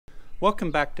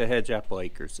Welcome back to Hedge Apple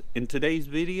Acres. In today's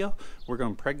video, we're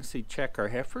going to pregnancy check our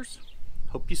heifers.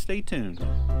 Hope you stay tuned.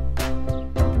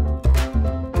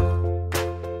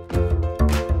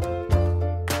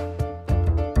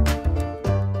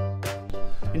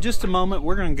 In just a moment,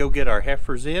 we're going to go get our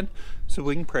heifers in so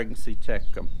we can pregnancy check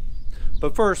them.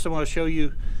 But first, I want to show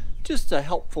you just a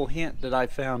helpful hint that I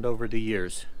found over the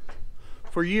years.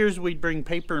 For years, we'd bring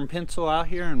paper and pencil out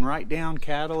here and write down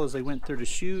cattle as they went through the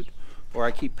chute, or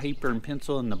I keep paper and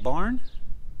pencil in the barn.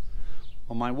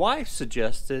 Well, my wife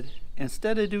suggested,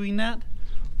 instead of doing that,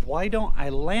 why don't I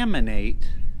laminate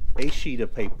a sheet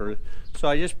of paper? So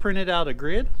I just printed out a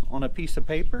grid on a piece of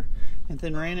paper and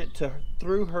then ran it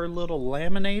through her little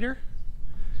laminator.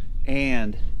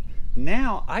 And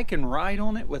now I can write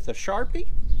on it with a Sharpie.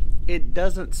 It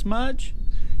doesn't smudge.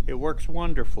 It works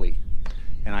wonderfully.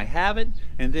 And I have it,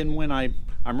 and then when I'm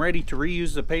ready to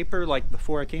reuse the paper, like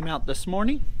before I came out this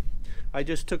morning, I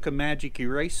just took a magic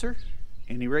eraser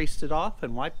and erased it off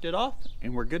and wiped it off,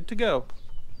 and we're good to go.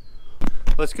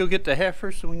 Let's go get the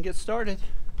heifer so we can get started.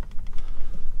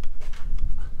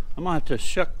 I'm gonna have to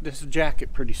shuck this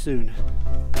jacket pretty soon.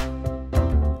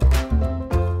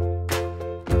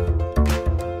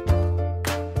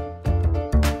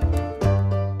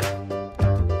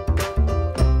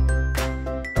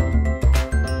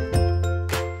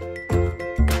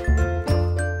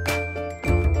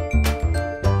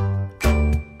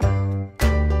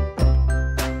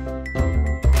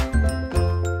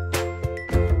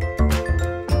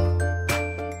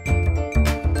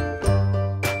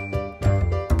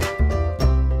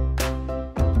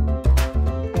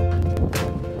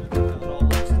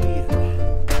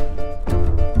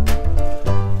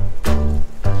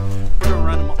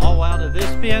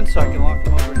 Pin so I can lock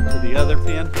them over into the other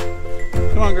pin.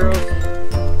 Come on, girls.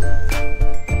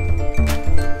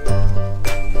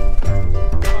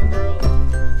 Come on, girls.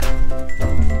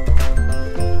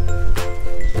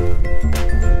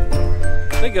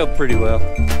 They go pretty well.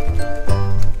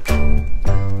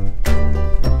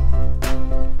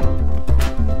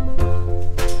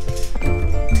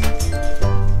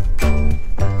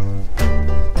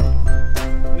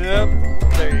 Nope.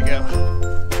 There you go.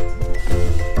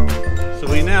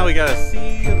 Now we gotta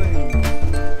see them.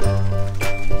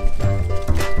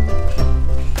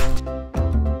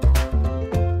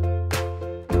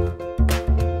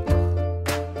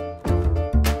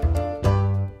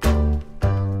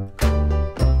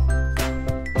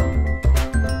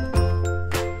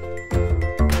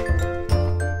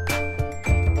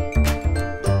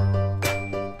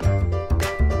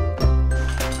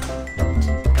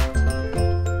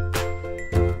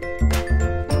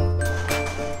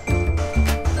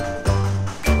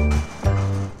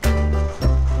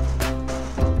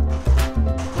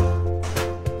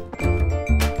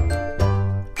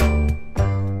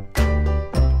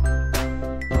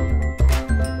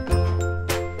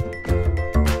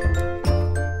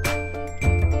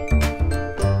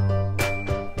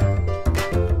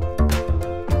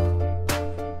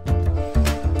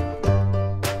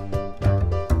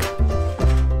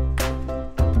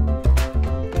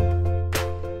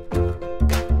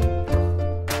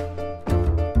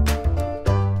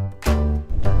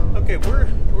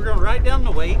 We're going to write down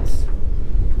the weights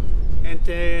and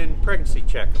then pregnancy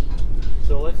check them.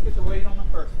 So let's get the weight on the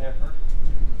first heifer.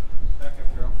 Back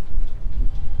up, girl.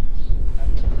 Back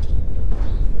up.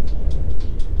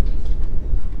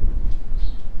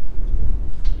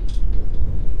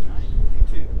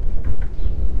 952.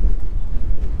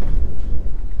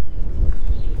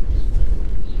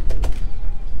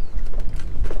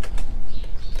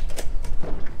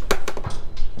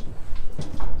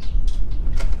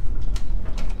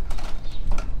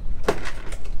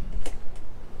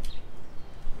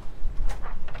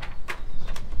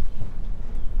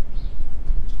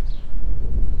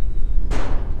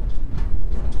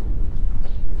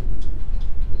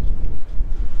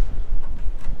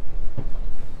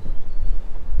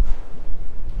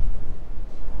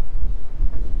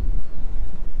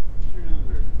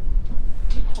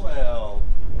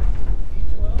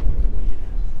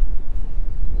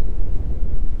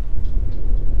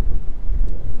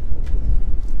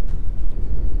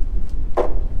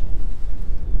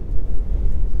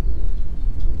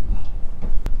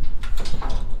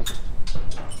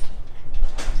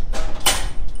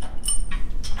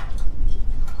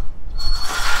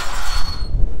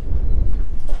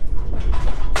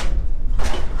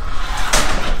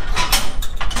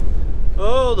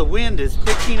 The wind is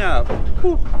picking up.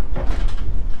 Whew.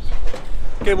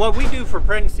 Okay, what we do for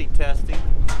pregnancy testing,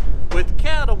 with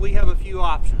cattle we have a few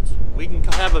options. We can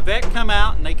have a vet come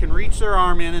out and they can reach their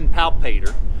arm in and palpate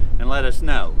her and let us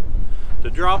know. The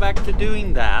drawback to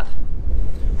doing that,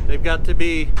 they've got to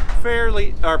be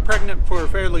pregnant for a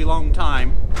fairly long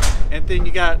time, and then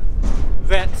you got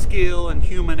vet skill and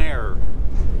human error.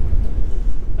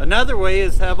 Another way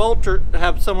is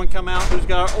have someone come out who's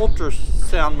got an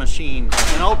ultrasound machine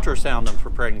and ultrasound them for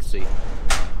pregnancy.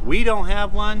 We don't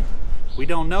have one. We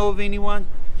don't know of anyone.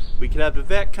 We could have the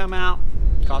vet come out.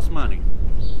 Costs money.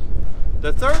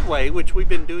 The third way, which we've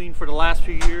been doing for the last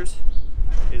few years,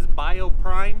 is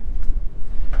BioPrime.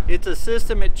 It's a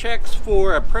system that checks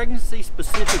for a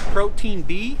pregnancy-specific protein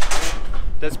B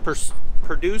that's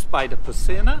produced by the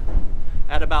placenta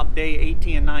at about day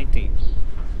 18 and 19.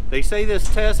 They say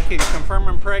this test can confirm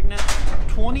I'm pregnant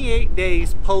 28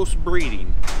 days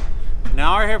post-breeding.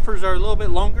 Now our heifers are a little bit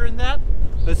longer than that,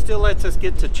 but still lets us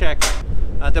get to check.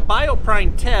 The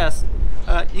BioPrime test,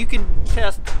 you can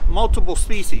test multiple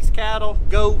species: cattle,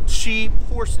 goats, sheep,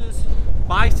 horses,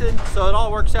 bison, so it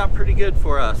all works out pretty good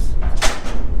for us.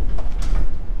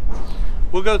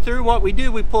 We'll go through what we do.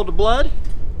 We pull the blood.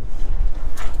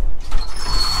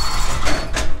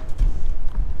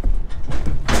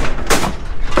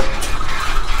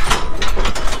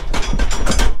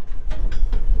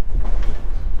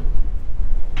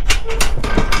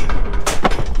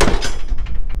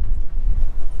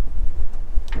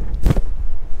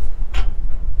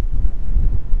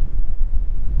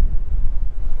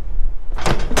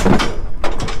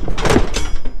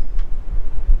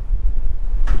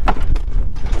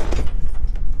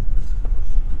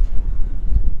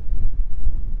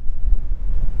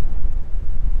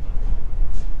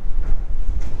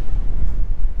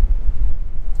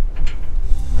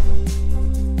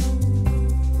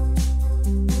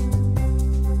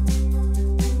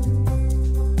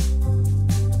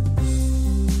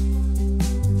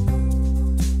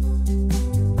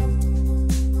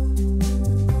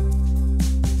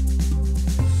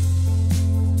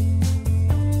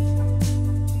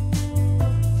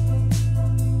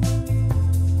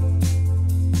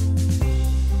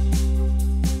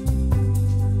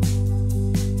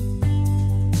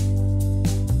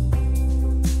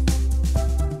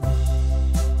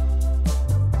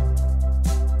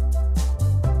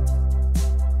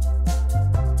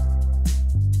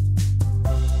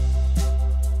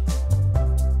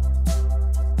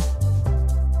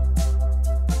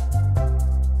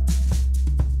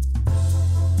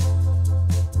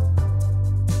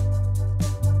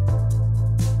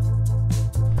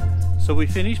 So we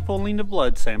finished pulling the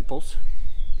blood samples.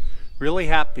 Really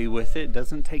happy with it.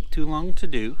 Doesn't take too long to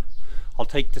do. I'll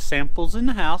take the samples in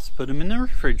the house, put them in the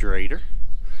refrigerator,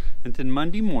 and then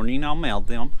Monday morning I'll mail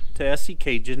them to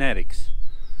SEK Genetics.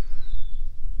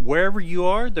 Wherever you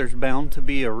are, there's bound to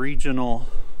be a regional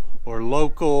or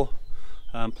local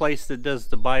place that does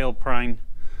the BioPrime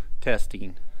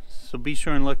testing. So be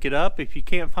sure and look it up. If you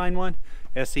can't find one,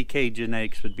 SEK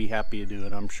Genetics would be happy to do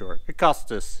it, I'm sure. It costs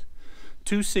us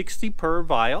 $2.60 per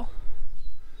vial,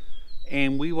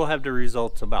 and we will have the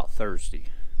results about Thursday.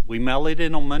 We mail it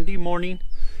in on Monday morning.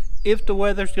 If the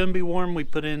weather's going to be warm, we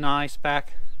put it in an ice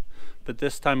pack, but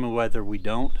this time of weather we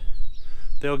don't.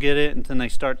 They'll get it and then they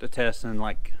start the test, and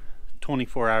like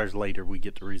 24 hours later we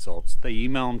get the results. They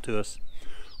email them to us.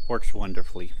 Works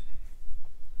wonderfully.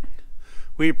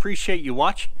 We appreciate you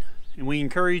watching, and we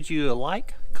encourage you to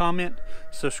like, comment,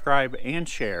 subscribe, and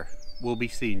share. We'll be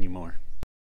seeing you more.